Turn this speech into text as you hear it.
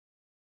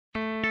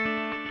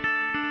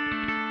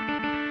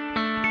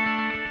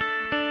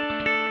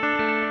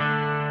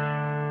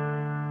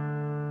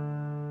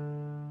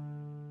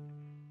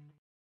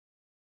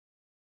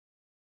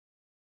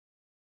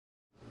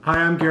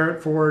Hi, I'm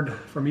Garrett Ford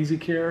from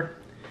EasyCare.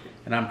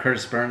 And I'm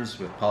Curtis Burns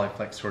with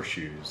Polyflex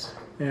Horseshoes.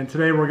 And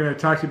today we're going to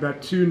talk to you about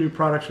two new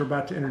products we're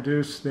about to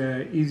introduce,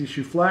 the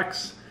EasyShoe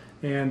Flex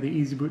and the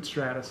Easy Boot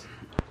Stratus.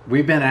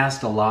 We've been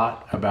asked a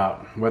lot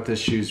about what this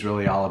shoe is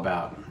really all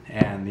about.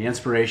 And the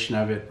inspiration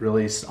of it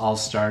really all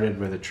started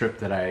with a trip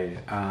that I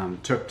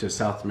took to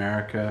South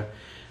America,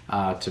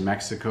 to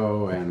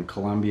Mexico and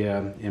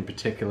Colombia in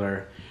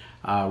particular,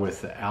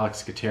 with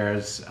Alex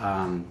Gutierrez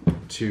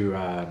to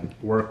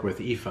work with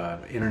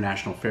IFA,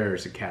 International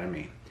Farriers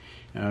Academy.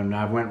 And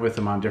I went with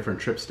them on different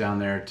trips down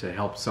there to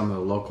help some of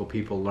the local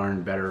people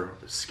learn better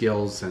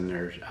skills in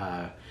their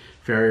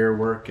farrier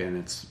work, and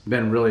it's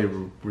been really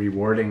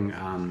rewarding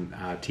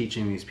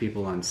teaching these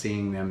people and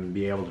seeing them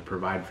be able to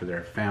provide for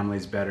their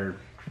families better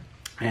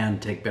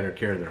and take better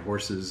care of their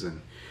horses,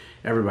 and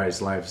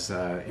everybody's lives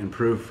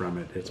improve from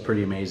it. It's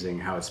pretty amazing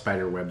how it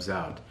spider webs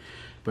out.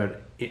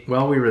 But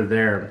while we were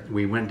there,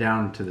 we went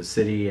down to the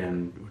city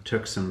and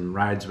took some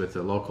rides with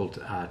the local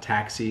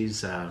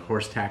taxis,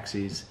 horse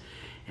taxis,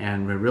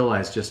 and we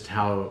realized just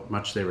how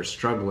much they were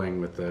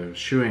struggling with the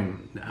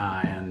shoeing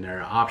and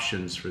their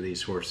options for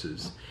these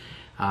horses.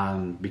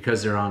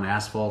 Because they're on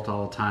asphalt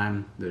all the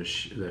time, the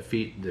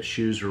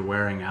shoes were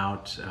wearing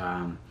out.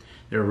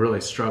 They were really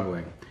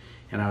struggling.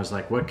 And I was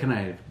like, what can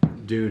I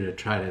do to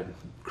try to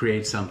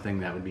create something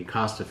that would be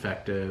cost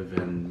effective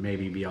and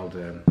maybe be able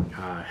to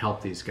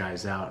help these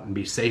guys out and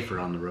be safer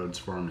on the roads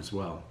for them as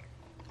well.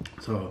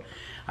 So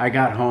I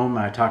got home,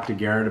 I talked to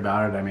Garrett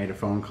about it, I made a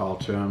phone call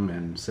to him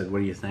and said, what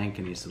do you think?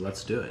 And he said,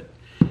 let's do it.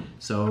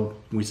 So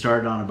we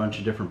started on a bunch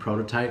of different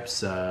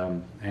prototypes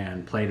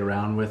and played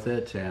around with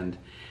it, and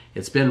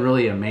it's been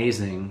really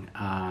amazing.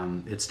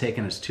 It's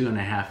taken us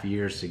 2.5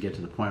 years to get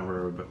to the point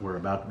where we're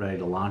about ready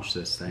to launch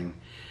this thing.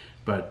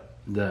 But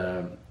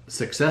the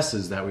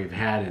successes that we've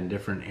had in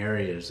different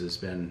areas has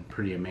been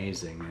pretty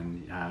amazing,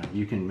 and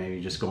you can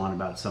maybe just go on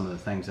about some of the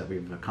things that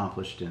we've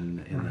accomplished in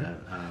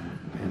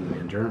the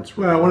endurance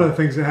world. Well, one of the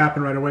things that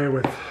happened right away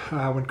with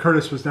when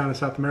Curtis was down in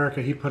South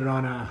America, he put it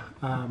on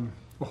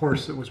a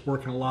horse that was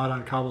working a lot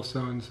on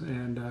cobblestones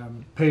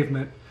and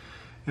pavement,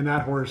 and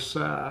that horse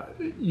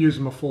used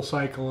them a full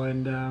cycle,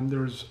 and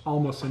there was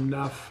almost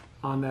enough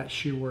on that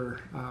shoe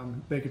where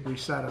they could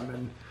reset them.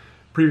 And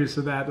previous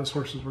to that, those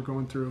horses were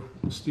going through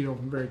steel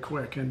very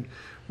quick. And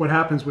what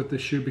happens with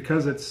this shoe,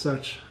 because it's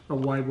such a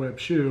wide web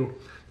shoe,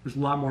 there's a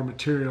lot more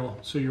material,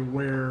 so your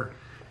wear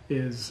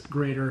is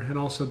greater, and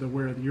also the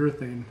wear of the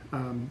urethane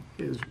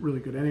is really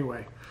good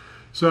anyway.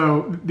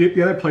 So the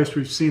other place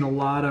we've seen a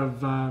lot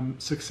of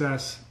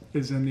success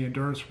is in the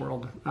endurance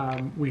world.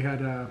 We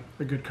had a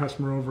good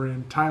customer over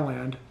in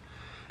Thailand,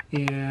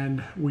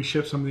 and we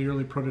shipped some of the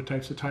early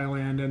prototypes to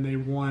Thailand, and they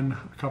won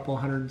a couple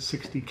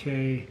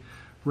 160K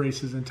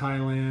races in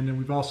Thailand. And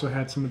we've also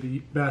had some of the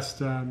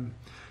best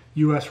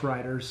US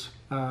riders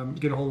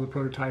get a hold of the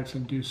prototypes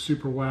and do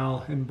super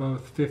well in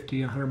both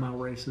 50 and 100 mile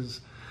races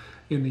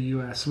in the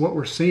US. So what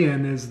we're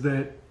seeing is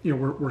that, you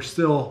know, we're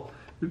still,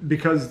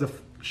 because the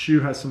shoe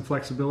has some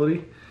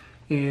flexibility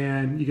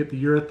and you get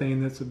the urethane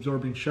that's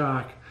absorbing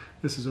shock,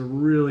 this is a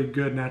really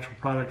good natural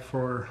product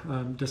for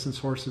distance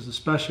horses,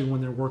 especially when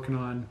they're working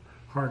on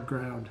hard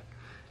ground.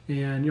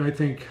 And I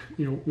think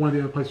one of the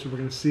other places we're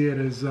going to see it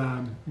is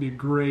be a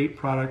great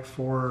product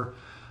for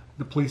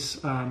the police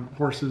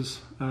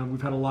horses.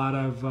 We've had a lot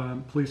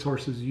of police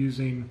horses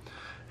using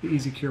the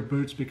EasyCare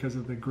boots because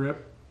of the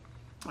grip.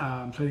 So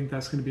I think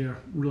that's going to be a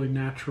really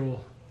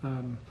natural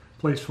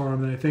place for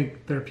them. And I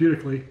think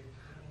therapeutically,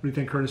 what do you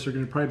think, Curtis? There are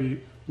going to probably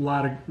be a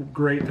lot of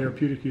great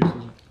therapeutic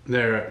uses.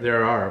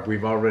 There are.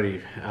 We've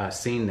already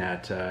seen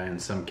that in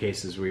some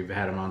cases. We've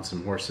had them on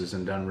some horses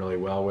and done really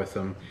well with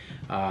them.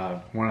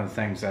 One of the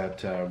things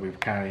that we've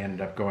kind of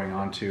ended up going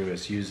on to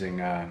is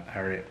using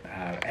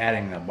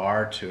adding a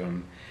bar to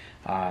them,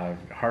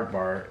 heart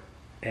bar,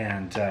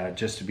 and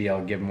just to be able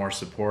to give more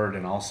support,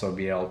 and also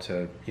be able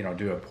to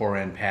do a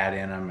pour-in pad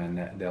in them,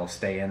 and they'll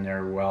stay in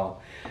there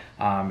well.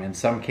 In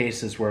some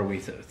cases where we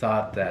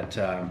thought that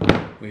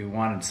we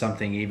wanted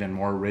something even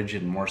more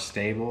rigid and more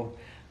stable,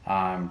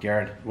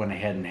 Garrett went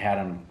ahead and had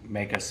him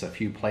make us a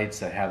few plates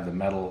that have the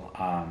metal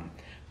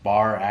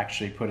bar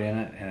actually put in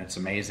it, and it's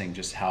amazing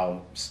just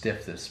how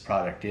stiff this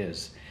product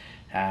is.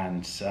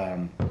 And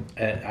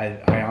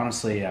I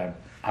honestly,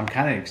 I'm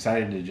kind of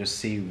excited to just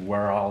see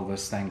where all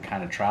this thing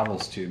kind of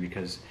travels to,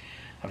 because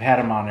I've had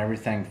them on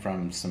everything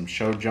from some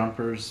show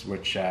jumpers,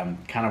 which kind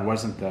of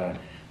wasn't the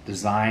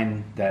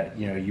design that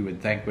you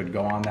would think would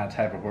go on that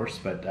type of horse,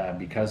 but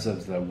because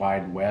of the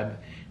wide web,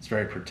 it's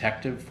very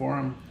protective for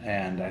them,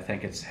 and I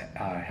think it's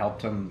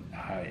helped them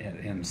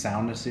in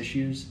soundness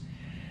issues.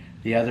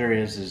 The other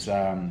is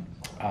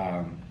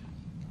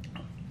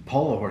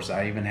polo horses.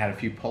 I even had a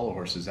few polo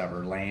horses that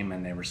were lame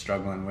and they were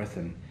struggling with,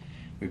 and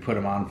we put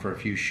them on for a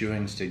few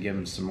shoeings to give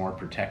them some more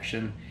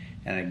protection,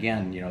 and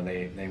again,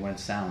 they went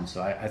sound.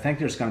 So I think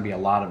there's going to be a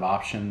lot of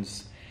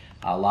options,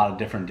 a lot of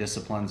different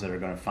disciplines that are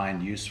going to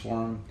find use for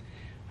them.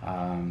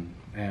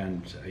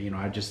 And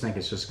I just think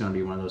it's just going to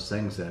be one of those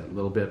things that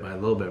little bit by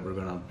little bit we're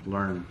going to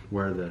learn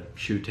where the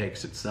shoe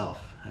takes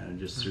itself.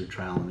 just through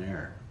trial and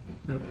error.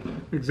 Yep,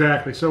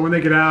 exactly. So when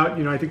they get out,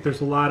 I think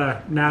there's a lot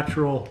of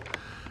natural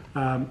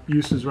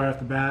uses right off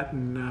the bat,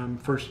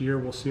 and first year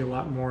we'll see a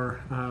lot more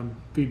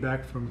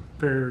feedback from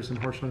farriers and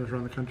horse owners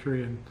around the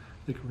country, and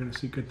I think we're going to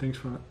see good things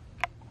from it.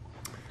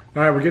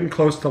 All right, we're getting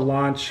close to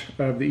launch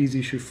of the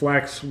EasyShoe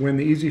Flex. When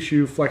the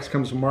EasyShoe Flex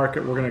comes to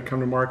market, we're going to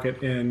come to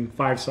market in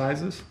 5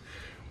 sizes.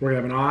 We're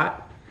going to have an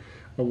aught,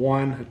 a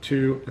 1, a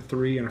 2, a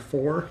 3, and a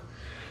 4.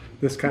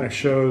 This kind of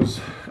shows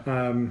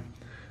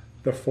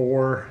the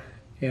 4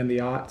 and the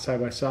aught side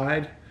by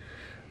side.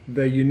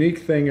 The unique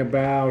thing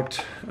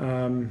about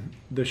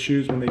the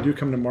shoes when they do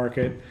come to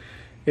market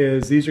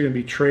is these are going to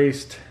be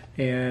traced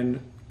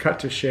and cut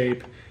to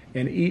shape,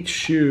 and each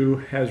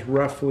shoe has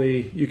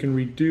roughly, you can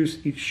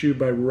reduce each shoe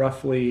by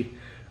roughly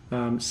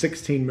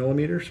 16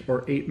 millimeters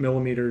or 8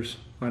 millimeters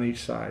on each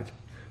side.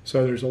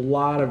 So there's a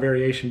lot of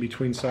variation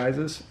between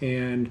sizes,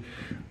 and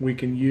we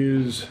can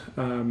use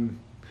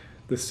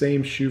the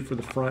same shoe for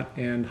the front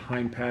and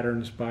hind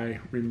patterns by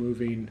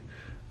removing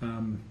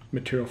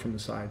material from the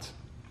sides.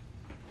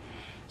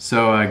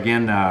 So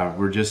again,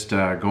 we're just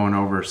going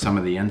over some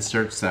of the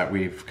inserts that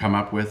we've come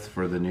up with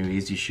for the new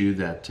EasyShoe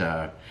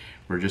that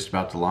we're just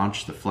about to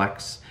launch, the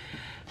Flex.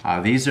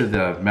 These are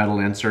the metal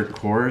insert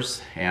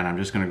cores, and I'm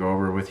just going to go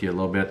over with you a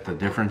little bit the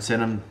difference in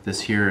them.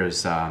 This here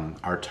is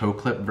our toe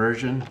clip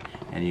version,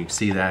 and you can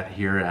see that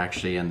here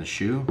actually in the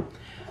shoe.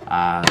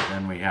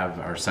 Then we have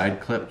our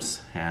side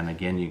clips, and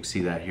again you can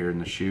see that here in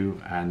the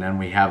shoe. And then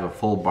we have a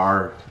full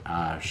bar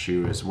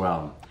shoe as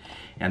well.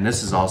 And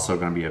this is also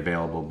going to be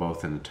available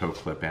both in the toe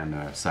clip and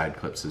the side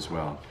clips as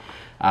well.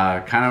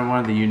 Kind of one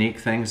of the unique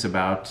things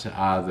about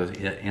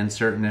the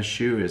insert in this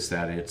shoe is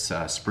that it's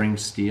spring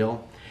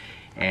steel,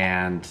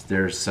 and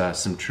there's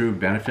some true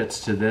benefits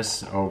to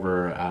this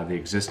over the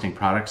existing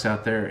products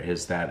out there,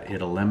 is that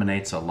it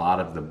eliminates a lot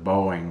of the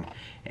bowing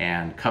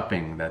and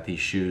cupping that these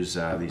shoes,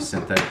 these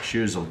synthetic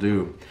shoes will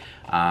do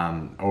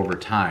over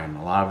time.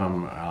 A lot of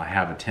them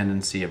have a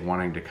tendency of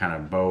wanting to kind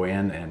of bow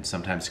in, and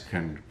sometimes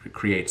can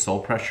create sole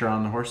pressure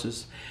on the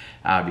horses.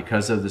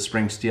 Because of the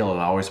spring steel, it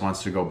always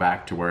wants to go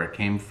back to where it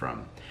came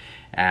from.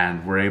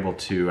 And we're able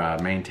to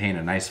maintain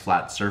a nice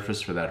flat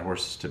surface for that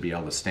horse to be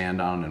able to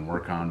stand on and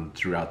work on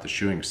throughout the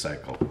shoeing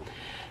cycle.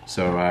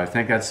 So I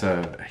think that's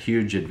a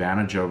huge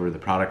advantage over the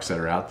products that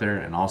are out there.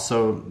 And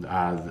also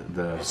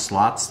the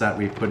slots that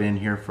we put in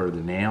here for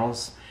the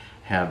nails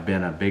have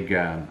been a big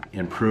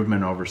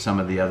improvement over some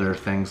of the other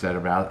things that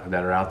are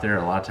out there.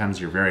 A lot of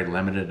times you're very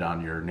limited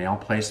on your nail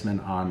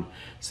placement on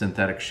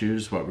synthetic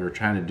shoes. What we were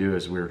trying to do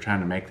is we were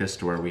trying to make this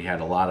to where we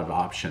had a lot of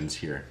options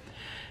here.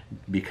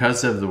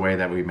 Because of the way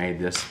that we made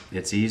this,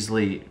 it's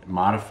easily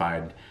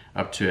modified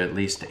up to at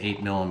least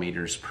 8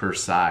 millimeters per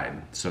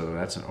side. So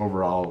that's an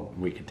overall,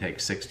 we could take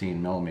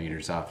 16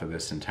 millimeters off of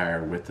this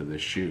entire width of the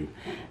shoe.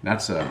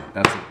 That's a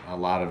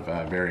lot of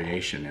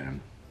variation in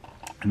them.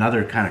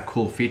 Another kind of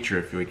cool feature,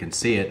 if we can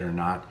see it or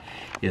not,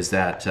 is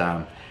that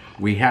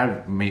we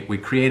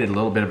created a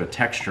little bit of a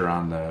texture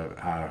on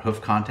the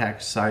hoof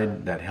contact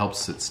side that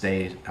helps it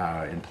stay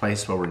in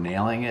place while we're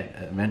nailing it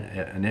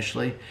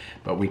initially,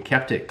 but we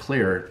kept it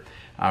clear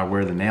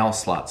where the nail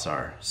slots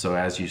are. So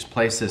as you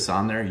place this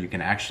on there, you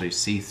can actually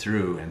see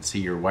through and see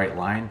your white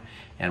line.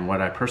 And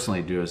what I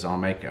personally do is I'll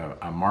make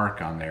a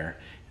mark on there,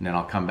 and then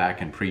I'll come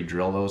back and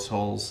pre-drill those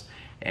holes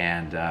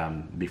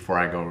and before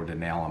I go to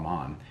nail them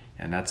on.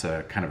 And that's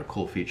a kind of a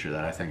cool feature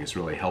that I think is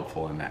really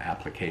helpful in the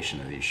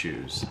application of these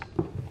shoes.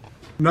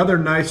 Another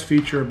nice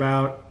feature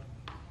about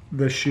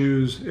the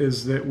shoes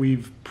is that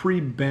we've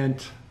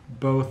pre-bent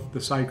both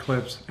the side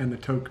clips and the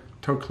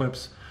toe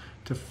clips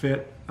to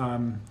fit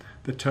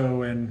the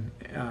toe and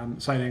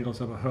side angles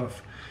of a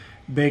hoof.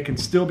 They can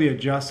still be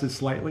adjusted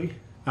slightly.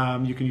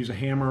 You can use a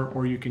hammer,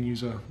 or you can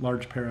use a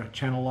large pair of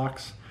channel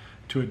locks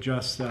to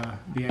adjust the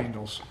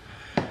angles.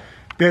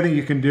 The other thing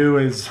you can do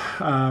is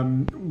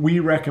we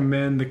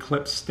recommend the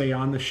clips stay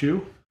on the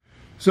shoe.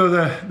 So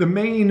the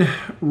main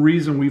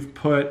reason we've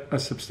put a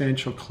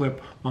substantial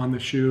clip on the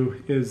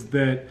shoe is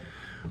that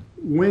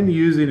when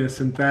using a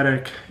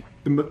synthetic,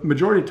 the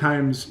majority of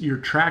times your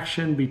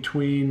traction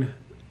between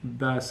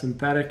the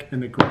synthetic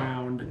and the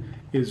ground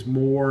is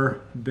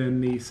more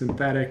than the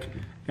synthetic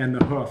and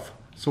the hoof.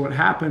 So what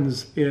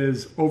happens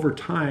is over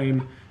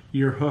time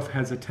your hoof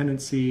has a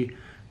tendency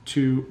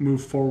to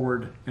move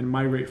forward and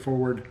migrate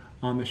forward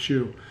on the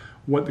shoe.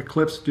 What the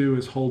clips do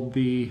is hold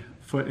the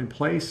foot in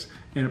place,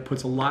 and it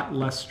puts a lot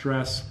less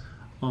stress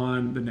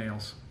on the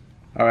nails.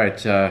 All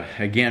right,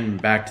 again,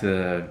 back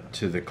to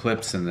the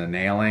clips and the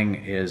nailing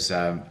is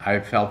I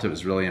felt it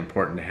was really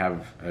important to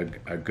have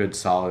a good,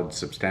 solid,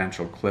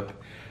 substantial clip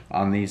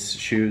on these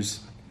shoes.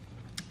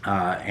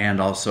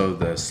 And also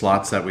the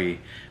slots that we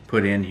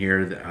put in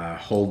here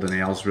hold the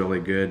nails really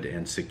good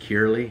and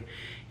securely.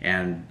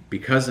 And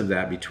because of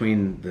that,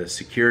 between the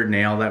secured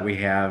nail that we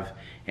have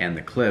and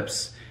the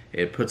clips,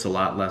 it puts a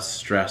lot less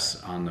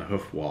stress on the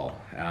hoof wall,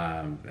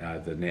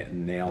 the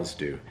nails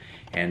do.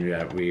 And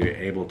we're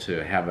able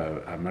to have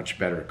a much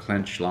better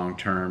clinch long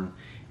term,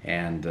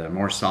 And the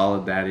more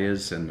solid that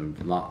is, and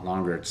the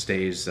longer it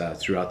stays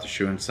throughout the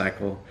shoeing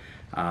cycle,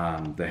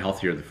 the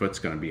healthier the foot's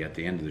going to be at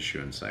the end of the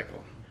shoeing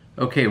cycle.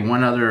 Okay,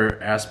 one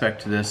other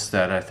aspect to this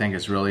that I think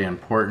is really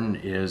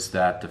important is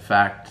that the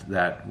fact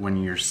that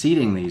when you're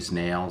seating these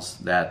nails,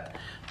 that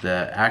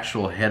the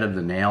actual head of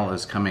the nail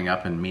is coming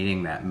up and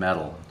meeting that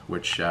metal,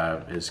 which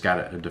has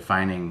got a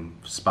defining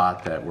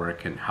spot that where it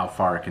can, how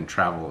far it can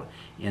travel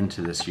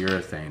into this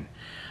urethane.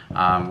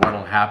 What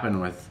will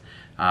happen with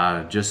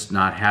just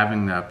not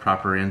having the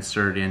proper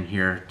insert in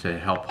here to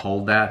help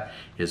hold that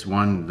is,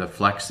 one, the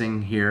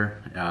flexing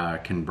here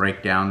can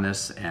break down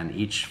this, and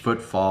each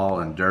footfall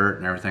and dirt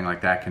and everything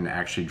like that can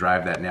actually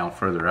drive that nail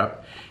further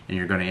up, and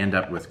you're going to end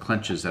up with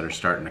clinches that are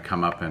starting to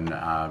come up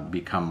and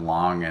become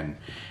long and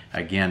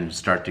again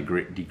start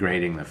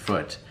degrading the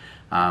foot.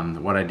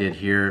 What I did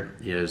here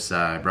is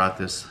I brought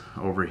this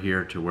over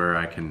here to where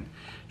I can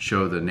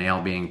show the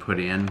nail being put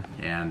in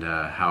and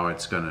how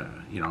it's going to,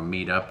 you know,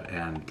 meet up.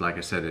 And like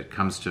I said, it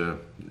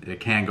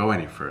can't go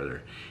any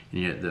further.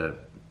 And yet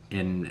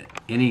in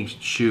any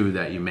shoe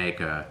that you make,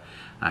 a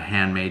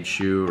handmade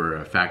shoe or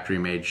a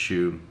factory-made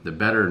shoe, the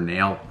better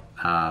nail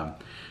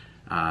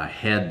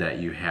head that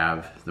you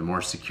have, the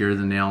more secure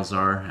the nails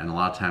are, and a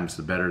lot of times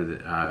the better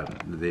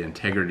the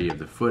integrity of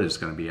the foot is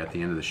going to be at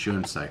the end of the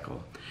shoeing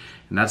cycle.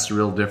 And that's the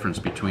real difference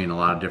between a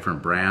lot of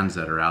different brands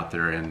that are out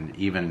there, and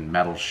even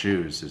metal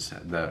shoes, is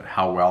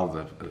how well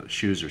the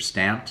shoes are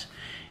stamped.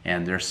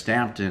 And they're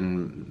stamped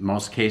in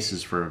most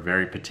cases for a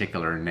very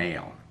particular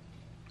nail.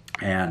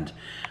 And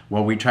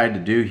what we tried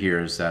to do here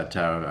is that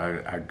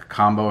a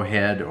combo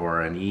head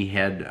or an E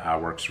head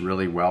works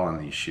really well in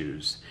these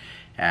shoes.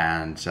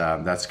 And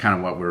that's kind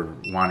of what we're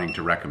wanting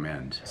to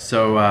recommend.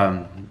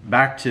 So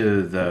back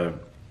to the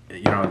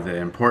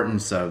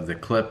importance of the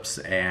clips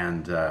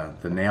and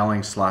the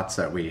nailing slots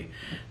that we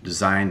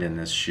designed in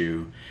this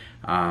shoe.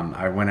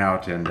 I went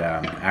out and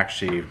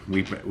actually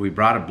we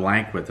brought a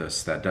blank with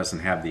us that doesn't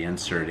have the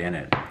insert in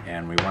it,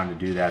 and we wanted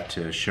to do that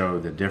to show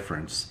the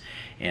difference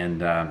in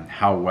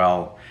how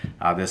well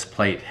this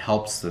plate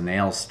helps the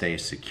nails stay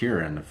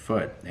secure in the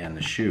foot and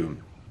the shoe.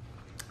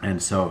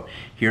 And so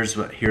here's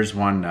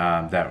one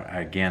that,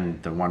 again,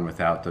 the one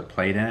without the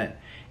plate in it.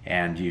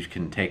 And you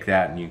can take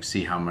that and you can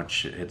see how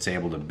much it's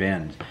able to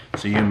bend.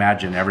 So you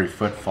imagine every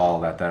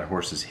footfall that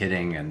horse is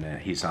hitting,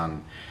 and he's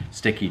on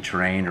sticky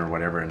terrain or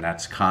whatever, and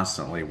that's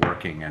constantly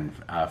working and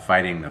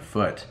fighting the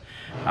foot.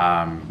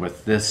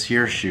 With this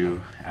here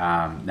shoe,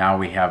 now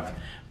we have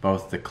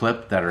both the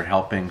clip that are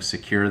helping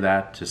secure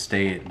that to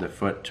stay the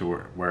foot to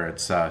where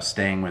it's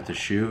staying with the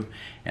shoe,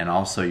 and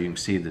also you can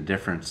see the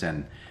difference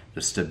in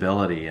the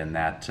stability in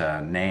that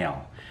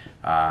nail.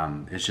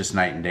 It's just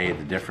night and day,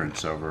 the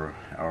difference over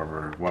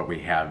what we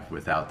have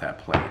without that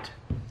plate.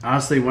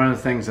 Honestly, one of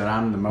the things that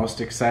I'm the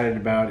most excited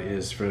about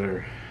is,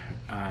 for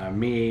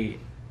me,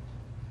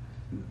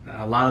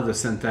 a lot of the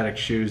synthetic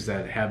shoes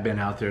that have been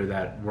out there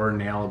that were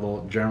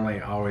nailable generally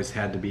always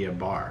had to be a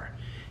bar,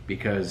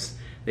 because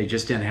they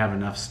just didn't have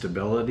enough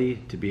stability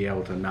to be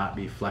able to not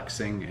be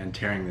flexing and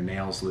tearing the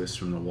nails loose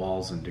from the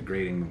walls and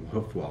degrading the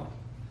hoof wall.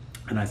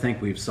 And I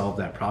think we've solved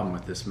that problem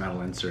with this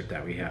metal insert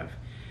that we have.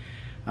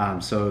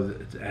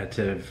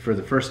 For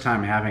the first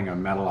time, having a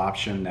metal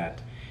option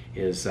that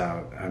is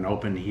an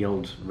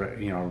open-heeled,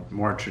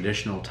 more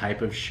traditional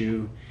type of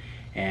shoe,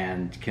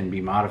 and can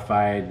be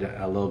modified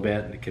a little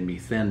bit. It can be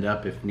thinned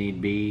up if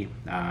need be.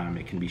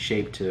 It can be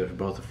shaped to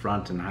both the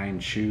front and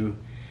hind shoe.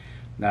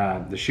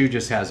 The shoe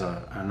just has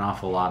an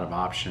awful lot of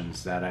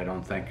options that I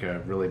don't think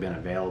have really been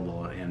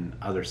available in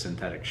other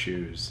synthetic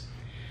shoes.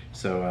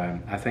 So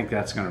I think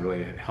that's going to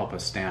really help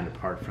us stand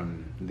apart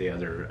from the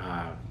other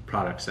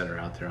products that are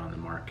out there on the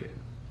market.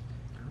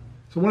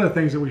 So one of the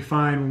things that we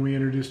find when we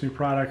introduce new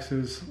products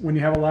is when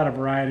you have a lot of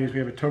varieties, we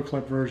have a toe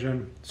clip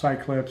version,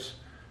 side clips,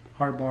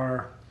 hard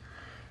bar,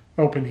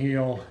 open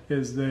heel,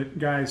 is that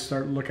guys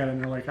start to look at it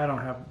and they're like, I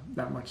don't have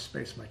that much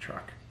space in my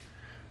truck.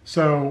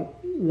 So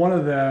one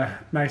of the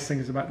nice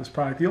things about this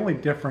product, the only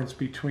difference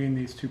between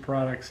these two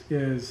products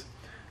is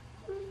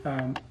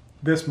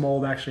this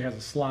mold actually has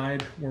a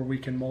slide where we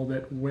can mold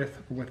it with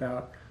or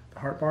without the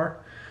heart bar.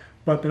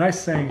 But the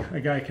nice thing a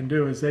guy can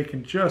do is they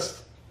can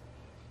just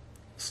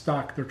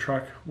stock their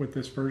truck with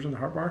this version, the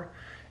heart bar,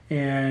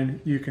 and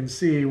you can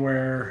see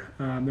where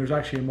there's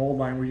actually a mold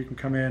line where you can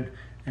come in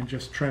and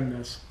just trim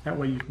this. That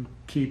way you can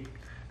keep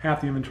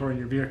half the inventory in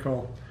your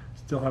vehicle,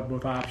 still have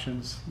both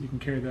options. You can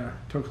carry the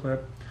toe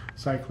clip,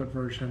 side clip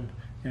version,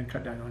 and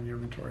cut down on your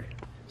inventory.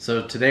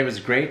 So today was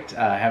great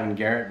having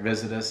Garrett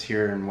visit us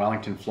here in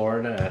Wellington,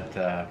 Florida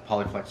at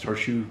Polyflex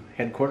Horseshoe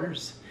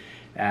headquarters.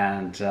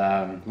 And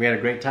we had a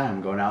great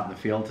time going out in the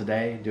field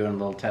today, doing a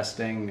little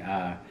testing,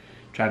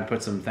 trying to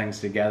put some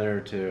things together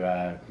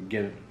to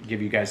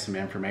give you guys some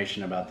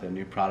information about the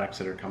new products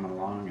that are coming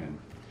along.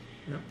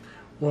 And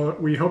Well,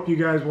 we hope you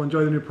guys will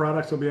enjoy the new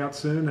products. They'll be out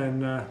soon,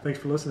 and thanks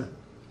for listening.